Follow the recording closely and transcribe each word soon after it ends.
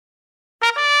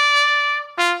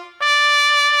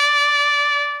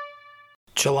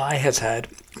July has had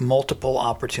multiple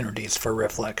opportunities for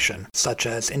reflection, such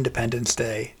as Independence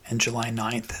Day and July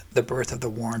 9th, the birth of the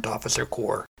Warrant Officer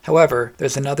Corps. However,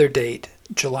 there's another date,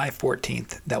 July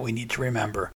 14th, that we need to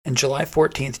remember. And July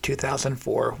 14th,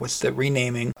 2004 was the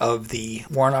renaming of the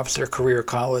Warrant Officer Career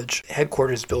College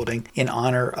headquarters building in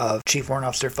honor of Chief Warrant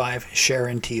Officer 5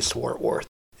 Sharon T. Swartworth.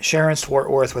 Sharon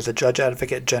Swartworth was a Judge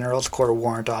Advocate General's Corps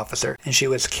warrant officer, and she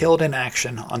was killed in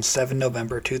action on 7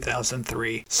 November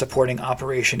 2003, supporting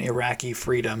Operation Iraqi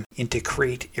Freedom in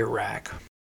Tikrit, Iraq.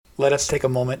 Let us take a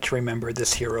moment to remember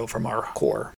this hero from our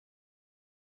Corps.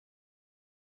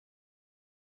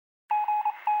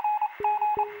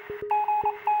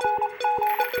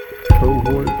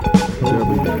 Cohort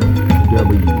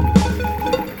W.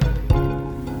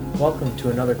 Welcome to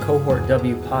another Cohort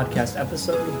W podcast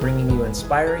episode, bringing you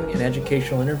inspiring and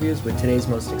educational interviews with today's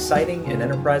most exciting and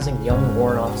enterprising young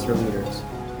warrant officer leaders.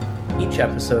 Each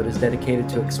episode is dedicated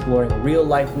to exploring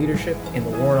real-life leadership in the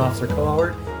warrant officer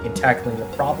cohort and tackling the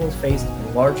problems faced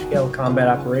in large-scale combat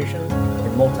operations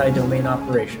and multi-domain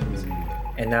operations.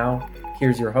 And now,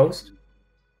 here's your host.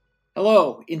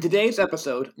 Hello. In today's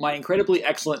episode, my incredibly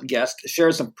excellent guest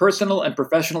shares some personal and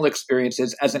professional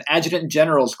experiences as an Adjutant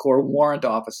General's Corps warrant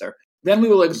officer. Then we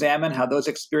will examine how those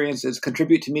experiences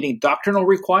contribute to meeting doctrinal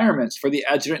requirements for the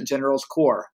Adjutant General's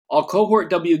Corps. All Cohort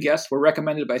W guests were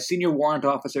recommended by senior warrant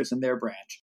officers in their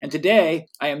branch. And today,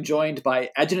 I am joined by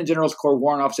Adjutant General's Corps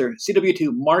warrant officer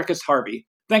CW2 Marcus Harvey.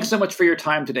 Thanks so much for your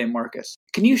time today, Marcus.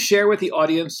 Can you share with the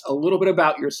audience a little bit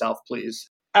about yourself, please?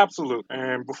 Absolutely.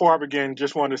 And before I begin,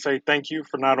 just wanted to say thank you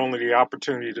for not only the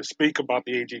opportunity to speak about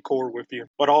the AG Corps with you,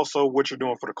 but also what you're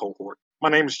doing for the cohort. My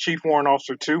name is Chief Warrant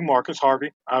Officer 2, Marcus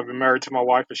Harvey. I've been married to my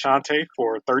wife, Ashante,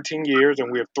 for 13 years,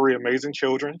 and we have 3 amazing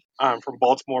children. I'm from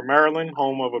Baltimore, Maryland,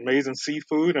 home of amazing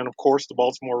seafood and, of course, the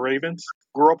Baltimore Ravens.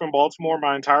 Grew up in Baltimore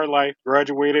my entire life,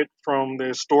 graduated from the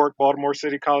historic Baltimore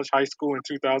City College High School in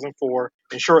 2004,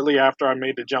 and shortly after I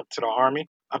made the jump to the Army.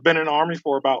 I've been in the Army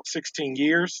for about 16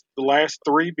 years, the last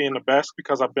 3 being the best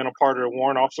because I've been a part of the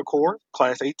Warrant Officer Corps,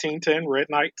 Class 1810, Red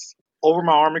Knights. Over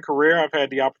my Army career, I've had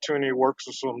the opportunity to work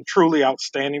with some truly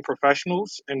outstanding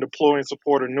professionals and deploy and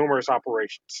support numerous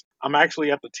operations. I'm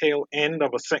actually at the tail end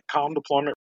of a CENTCOM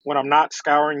deployment. When I'm not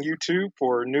scouring YouTube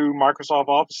for new Microsoft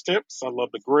Office tips, I love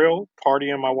the grill, party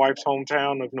in my wife's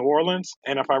hometown of New Orleans,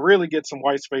 and if I really get some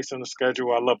white space in the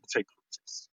schedule, I love to take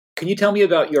cruises. Can you tell me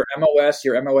about your MOS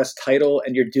title,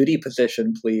 and your duty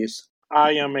position, please?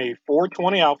 I am a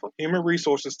 420 Alpha Human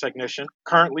Resources Technician,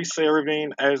 currently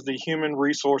serving as the Human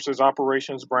Resources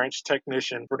Operations Branch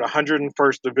Technician for the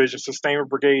 101st Division Sustainment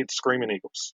Brigade Screaming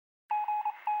Eagles.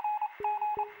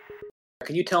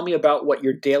 Can you tell me about what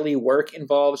your daily work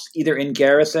involves, either in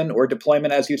garrison or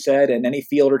deployment, as you said, and any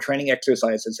field or training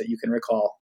exercises that you can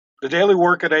recall? The daily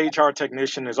work of the HR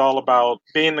technician is all about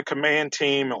being the command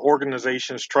team and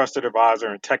organization's trusted advisor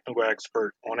and technical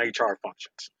expert on HR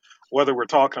functions. Whether we're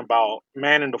talking about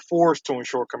manning the force to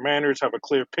ensure commanders have a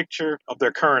clear picture of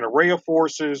their current array of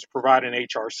forces, providing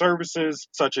HR services,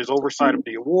 such as oversight of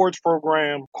the awards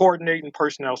program, coordinating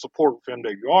personnel support with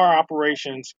MWR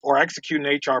operations, or executing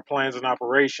HR plans and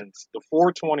operations, the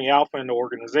 420 Alpha in the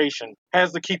organization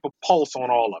has to keep a pulse on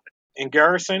all of it. In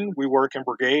garrison, we work in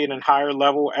brigade and higher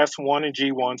level S1 and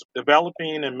G1s,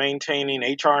 developing and maintaining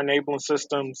HR enabling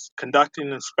systems, conducting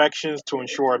inspections to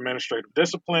ensure administrative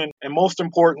discipline, and most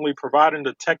importantly, providing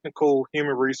the technical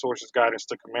human resources guidance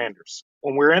to commanders.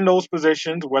 When we're in those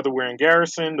positions, whether we're in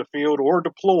garrison, the field, or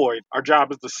deployed, our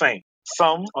job is the same.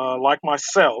 Some, like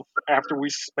myself, after we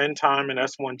spend time in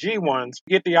S1 G1s,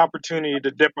 get the opportunity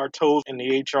to dip our toes in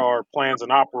the HR plans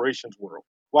and operations world.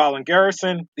 While in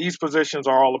garrison, these positions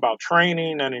are all about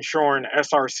training and ensuring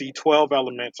SRC 12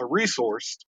 elements are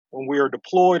resourced. When we are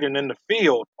deployed and in the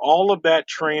field, all of that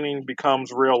training becomes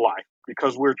real life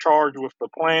because we're charged with the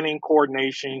planning,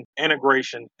 coordination,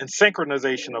 integration, and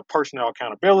synchronization of personnel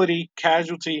accountability,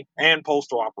 casualty, and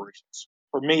postal operations.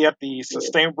 For me at the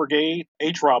Sustainment Brigade,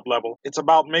 HROB level, it's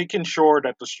about making sure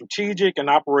that the strategic and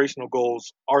operational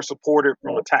goals are supported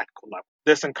from a tactical level.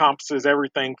 This encompasses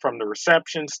everything from the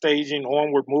reception, staging,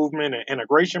 onward movement, and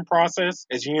integration process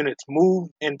as units move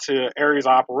into areas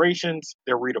of operations,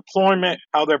 their redeployment,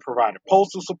 how they're provided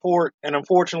postal support, and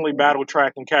unfortunately, battle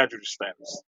track and casualty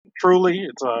status. Truly,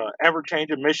 it's an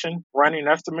ever-changing mission. Running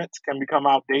estimates can become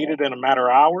outdated in a matter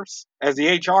of hours. As the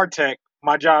HR tech,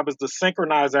 My job is to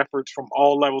synchronize efforts from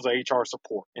all levels of HR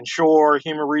support, ensure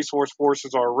human resource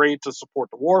forces are ready to support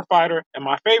the warfighter, and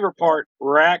my favorite part,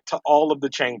 react to all of the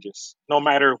changes. No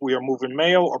matter if we are moving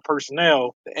mail or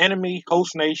personnel, the enemy,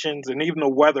 host nations, and even the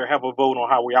weather have a vote on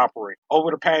how we operate. Over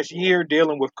the past year,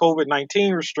 dealing with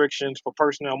COVID-19 restrictions for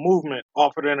personnel movement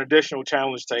offered an additional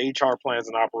challenge to HR plans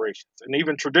and operations, and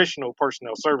even traditional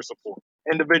personnel service support.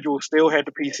 Individuals still had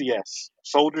to PCS.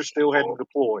 Soldiers still had to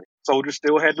deploy. Soldiers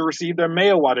still had to receive their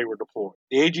mail while they were deployed.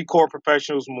 The AG Corps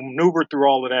professionals maneuvered through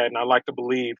all of that, and I like to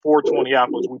believe 420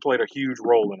 Alphas, we played a huge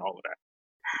role in all of that.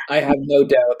 I have no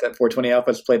doubt that 420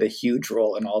 Alphas played a huge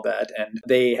role in all that, and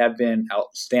they have been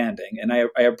outstanding. And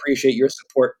I appreciate your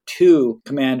support to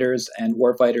commanders and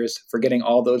warfighters for getting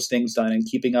all those things done and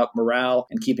keeping up morale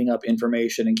and keeping up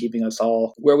information and keeping us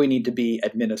all where we need to be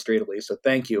administratively. So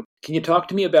thank you. Can you talk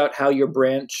to me about how your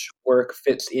branch work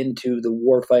fits into the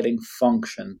warfighting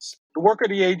functions? The work of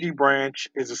the AG branch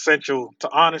is essential to,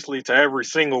 honestly, to every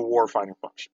single warfighting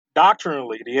function.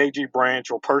 Doctrinally, the AG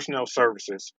branch or personnel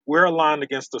services, we're aligned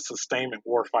against the sustainment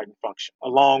warfighting function,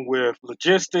 along with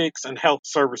logistics and health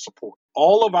service support.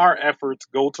 All of our efforts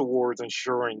go towards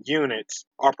ensuring units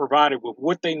are provided with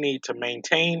what they need to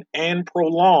maintain and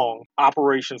prolong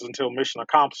operations until mission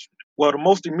accomplishment. Well, the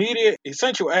most immediate,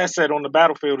 essential asset on the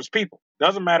battlefield is people.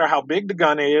 Doesn't matter how big the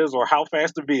gun is or how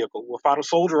fast the vehicle, without a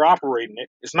soldier operating it,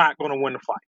 it's not going to win the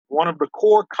fight. One of the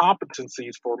core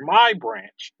competencies for my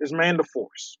branch is man the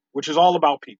force, which is all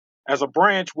about people. As a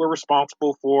branch, we're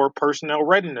responsible for personnel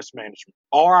readiness management.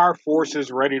 Are our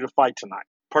forces ready to fight tonight?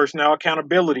 Personnel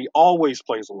accountability always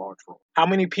plays a large role. How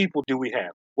many people do we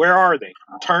have? Where are they?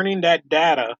 Turning that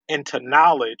data into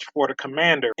knowledge for the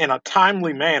commander in a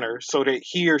timely manner so that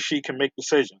he or she can make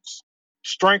decisions.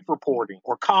 Strength reporting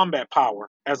or combat power.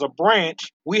 As a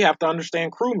branch, we have to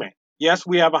understand crewmen. Yes,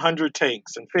 we have 100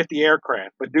 tanks and 50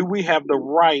 aircraft, but do we have the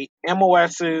right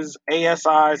MOSs,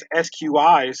 ASIs,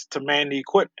 SQIs to man the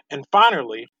equipment? And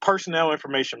finally, personnel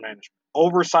information management,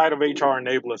 oversight of HR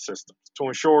enabling systems to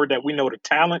ensure that we know the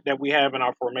talent that we have in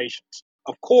our formations.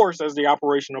 Of course, as the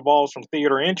operation evolves from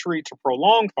theater entry to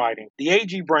prolonged fighting, the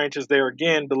AG branch is there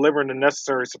again delivering the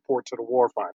necessary support to the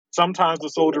warfighter. Sometimes the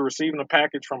soldier receiving a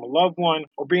package from a loved one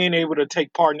or being able to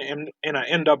take part in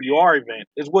an MWR event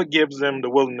is what gives them the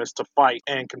willingness to fight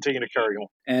and continue to carry on.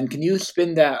 And can you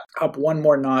spin that up one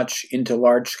more notch into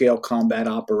large-scale combat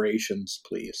operations,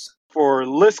 please? For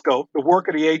LSCO, the work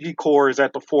of the AG Corps is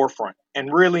at the forefront and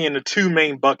really in the two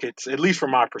main buckets, at least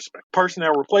from my perspective.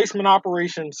 Personnel replacement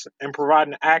operations and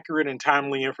providing accurate and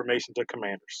timely information to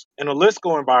commanders. In a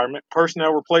LSCO environment,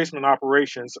 personnel replacement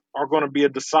operations are going to be a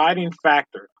deciding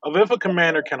factor of if a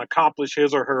commander can accomplish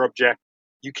his or her objective.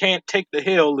 You can't take the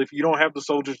hill if you don't have the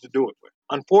soldiers to do it with.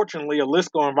 Unfortunately, a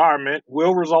LSCO environment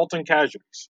will result in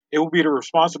casualties. It will be the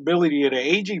responsibility of the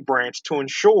AG branch to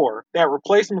ensure that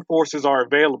replacement forces are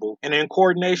available and in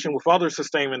coordination with other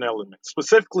sustainment elements,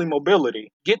 specifically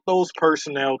mobility, get those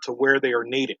personnel to where they are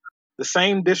needed. The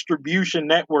same distribution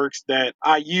networks that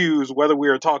I use, whether we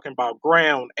are talking about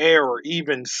ground, air, or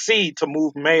even sea to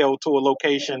move mail to a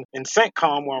location in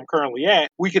CENTCOM where I'm currently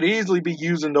at, we could easily be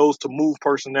using those to move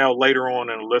personnel later on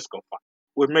in a LSCO fight.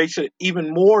 What makes it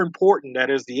even more important that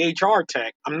as the HR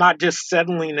tech, I'm not just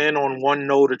settling in on one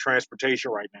node of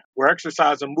transportation right now. We're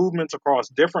exercising movements across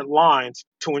different lines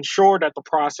to ensure that the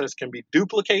process can be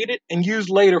duplicated and used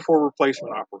later for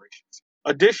replacement operations.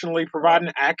 Additionally,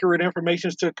 providing accurate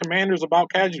information to commanders about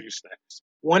casualty status.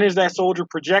 When is that soldier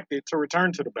projected to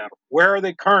return to the battle? Where are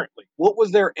they currently? What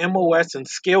was their MOS and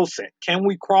skill set? Can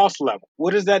we cross level?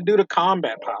 What does that do to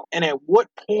combat power? And at what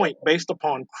point, based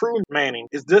upon crew manning,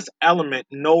 is this element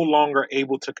no longer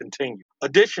able to continue?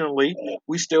 Additionally,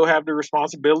 we still have the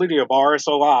responsibility of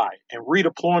RSOI and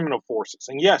redeployment of forces.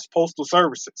 And yes, postal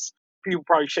services. People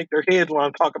probably shake their heads when I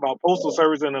talk about postal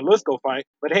service in a LSCO fight.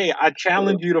 But hey, I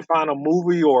challenge you to find a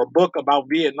movie or a book about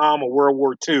Vietnam or World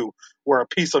War II where a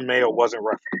piece of mail wasn't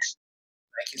referenced.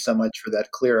 Thank you so much for that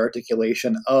clear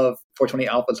articulation of 420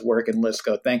 Alpha's work in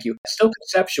LSCO. Thank you. Still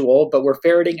conceptual, but we're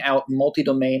ferreting out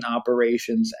multi-domain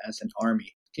operations as an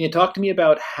Army. Can you talk to me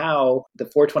about how the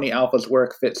 420 Alpha's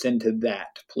work fits into that,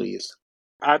 please?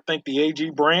 I think the AG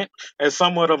branch has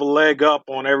somewhat of a leg up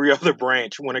on every other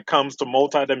branch when it comes to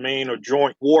multi-domain or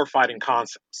joint warfighting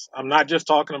concepts. I'm not just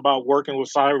talking about working with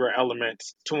cyber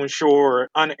elements to ensure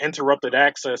uninterrupted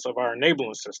access of our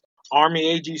enabling system.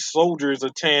 Army AG soldiers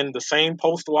attend the same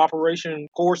postal operation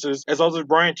courses as other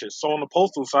branches. So on the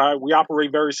postal side, we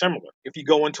operate very similar. If you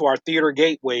go into our theater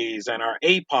gateways and our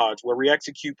APODs where we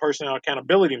execute personnel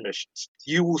accountability missions,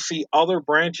 you will see other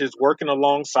branches working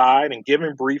alongside and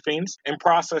giving briefings and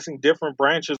processing different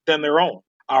branches than their own.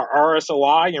 Our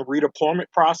RSOI and redeployment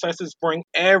processes bring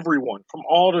everyone from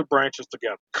all the branches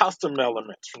together. Custom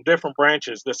elements from different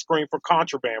branches that screen for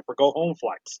contraband for go-home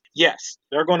flights. Yes,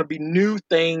 there are going to be new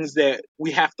things that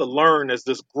we have to learn as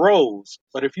this grows.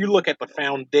 But if you look at the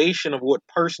foundation of what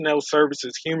personnel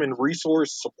services human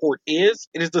resource support is,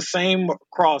 it is the same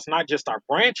across not just our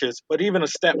branches, but even a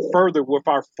step further with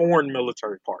our foreign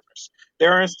military partners.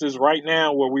 There are instances right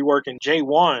now where we work in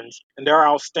J1s, and there are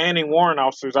outstanding warrant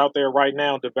officers out there right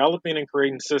now developing and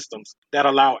creating systems that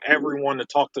allow everyone to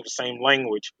talk to the same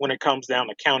language when it comes down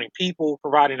to counting people,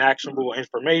 providing actionable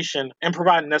information, and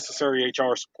providing necessary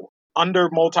HR support. Under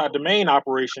multi-domain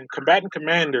operation, combatant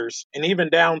commanders, and even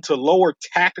down to lower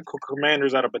tactical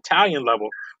commanders at a battalion level,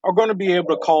 are going to be able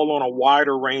to call on a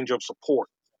wider range of support.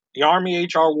 The Army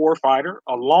HR warfighter,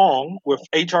 along with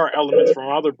HR elements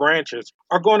from other branches,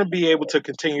 are going to be able to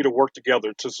continue to work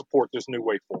together to support this new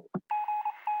way forward.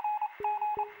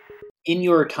 In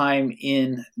your time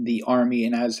in the Army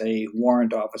and as a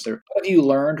warrant officer, what have you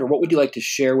learned, or what would you like to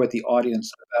share with the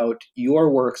audience about your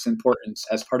work's importance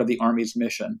as part of the Army's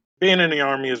mission? Being in the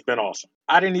Army has been awesome.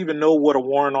 I didn't even know what a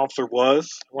warrant officer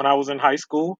was when I was in high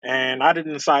school, and I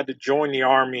didn't decide to join the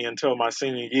Army until my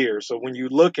senior year. So when you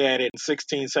look at it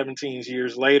 16, 17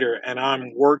 years later, and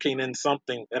I'm working in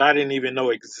something that I didn't even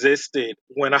know existed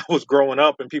when I was growing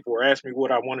up, and people were asking me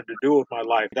what I wanted to do with my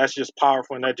life, that's just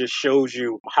powerful, and that just shows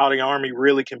you how the Army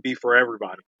really can be for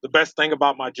everybody. The best thing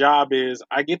about my job is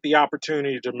I get the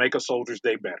opportunity to make a soldier's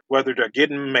day better, whether they're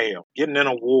getting mail, getting an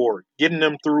award, getting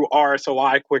them through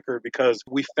RSOI quicker because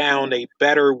we found a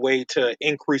better way to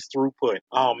increase throughput,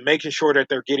 making sure that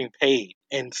they're getting paid.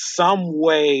 In some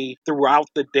way throughout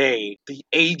the day, the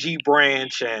AG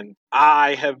branch and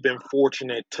I have been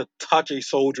fortunate to touch a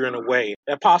soldier in a way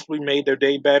that possibly made their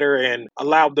day better and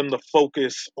allowed them to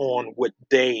focus on what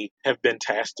they have been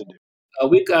tasked to do.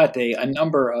 We've got a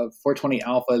number of 420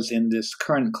 Alphas in this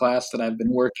current class that I've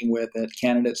been working with at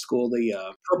candidate school, the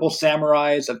Purple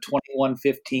Samurais of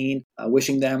 2115,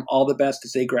 wishing them all the best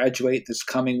as they graduate this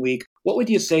coming week. What would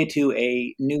you say to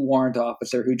a new warrant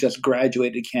officer who just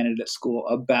graduated candidate school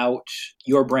about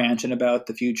your branch and about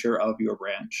the future of your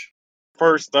branch?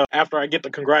 First, after I get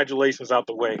the congratulations out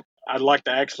the way, I'd like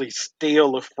to actually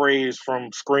steal a phrase from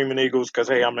Screaming Eagles because,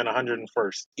 hey, I'm in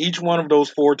 101st. Each one of those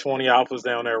 420 Alphas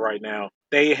down there right now,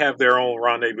 they have their own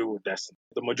rendezvous with destiny.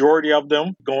 The majority of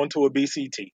them going to a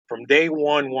BCT. From day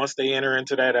one, once they enter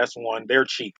into that S1, they're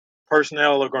chief.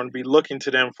 Personnel are going to be looking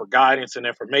to them for guidance and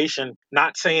information,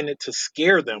 not saying it to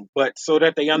scare them, but so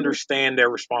that they understand their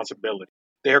responsibility.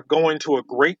 They're going to a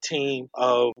great team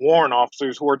of warrant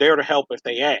officers who are there to help if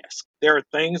they ask. There are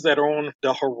things that are on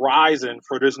the horizon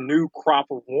for this new crop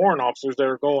of warrant officers that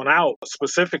are going out,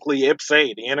 specifically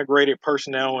IPSA, the Integrated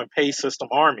Personnel and Pay System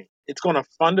Army. It's going to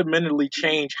fundamentally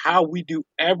change how we do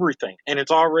everything, and it's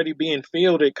already being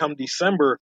fielded come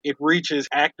December. It reaches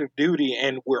active duty,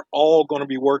 and we're all going to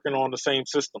be working on the same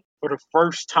system. For the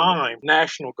first time,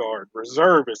 National Guard,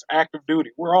 reservists, active duty,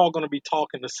 we're all going to be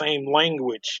talking the same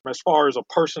language as far as a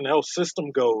personnel system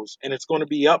goes. And it's going to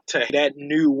be up to that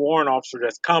new warrant officer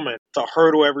that's coming to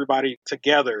hurdle everybody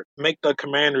together, make the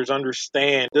commanders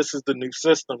understand this is the new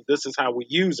system, this is how we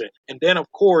use it. And then,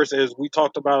 of course, as we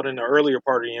talked about in the earlier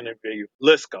part of the interview,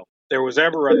 LISCO. There was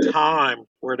ever a time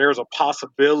where there's a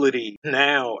possibility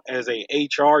now as a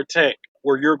HR tech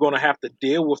where you're going to have to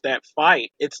deal with that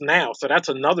fight. It's now. So that's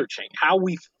another change. How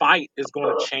we fight is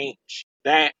going to change.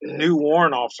 That new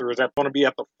warrant officer is going to be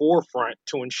at the forefront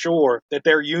to ensure that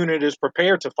their unit is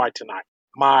prepared to fight tonight.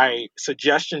 My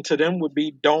suggestion to them would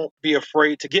be don't be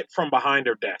afraid to get from behind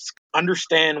their desk.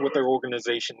 Understand what their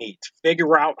organization needs.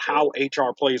 Figure out how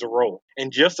HR plays a role.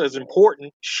 And just as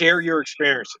important, share your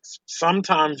experiences.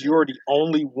 Sometimes you're the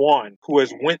only one who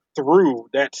has went through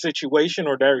that situation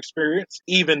or that experience,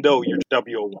 even though you're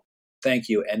WO1. Thank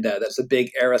you. And that's a big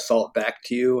air assault back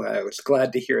to you. I was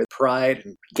glad to hear pride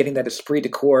and getting that esprit de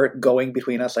corps going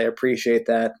between us. I appreciate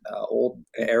that. Old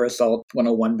air assault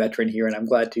 101 veteran here, and I'm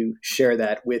glad to share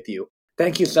that with you.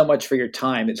 Thank you so much for your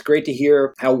time. It's great to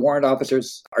hear how warrant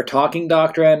officers are talking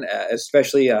doctrine,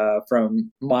 especially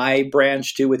from my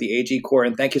branch too with the AG Corps.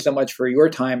 And thank you so much for your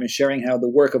time and sharing how the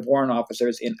work of warrant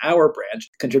officers in our branch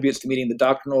contributes to meeting the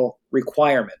doctrinal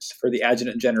requirements for the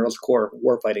Adjutant General's Corps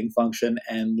warfighting function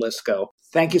and LISCO.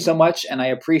 Thank you so much, and I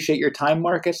appreciate your time,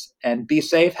 Marcus. And be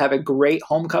safe. Have a great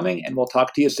homecoming, and we'll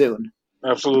talk to you soon.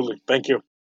 Absolutely. Thank you.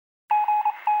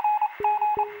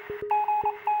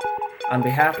 On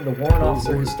behalf of the Warrant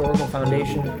Officer Historical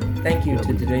Foundation, thank you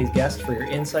to today's guest for your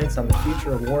insights on the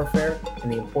future of warfare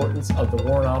and the importance of the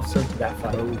warrant officer to that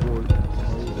fight.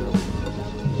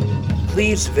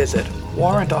 Please visit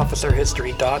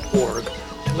warrantofficerhistory.org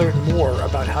to learn more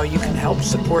about how you can help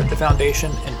support the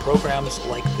Foundation and programs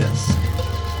like this.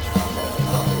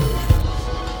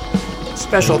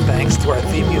 Special thanks to our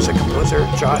theme music composer,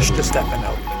 Josh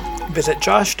DeStefano. Visit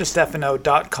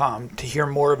joshdestefano.com to hear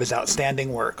more of his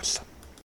outstanding works.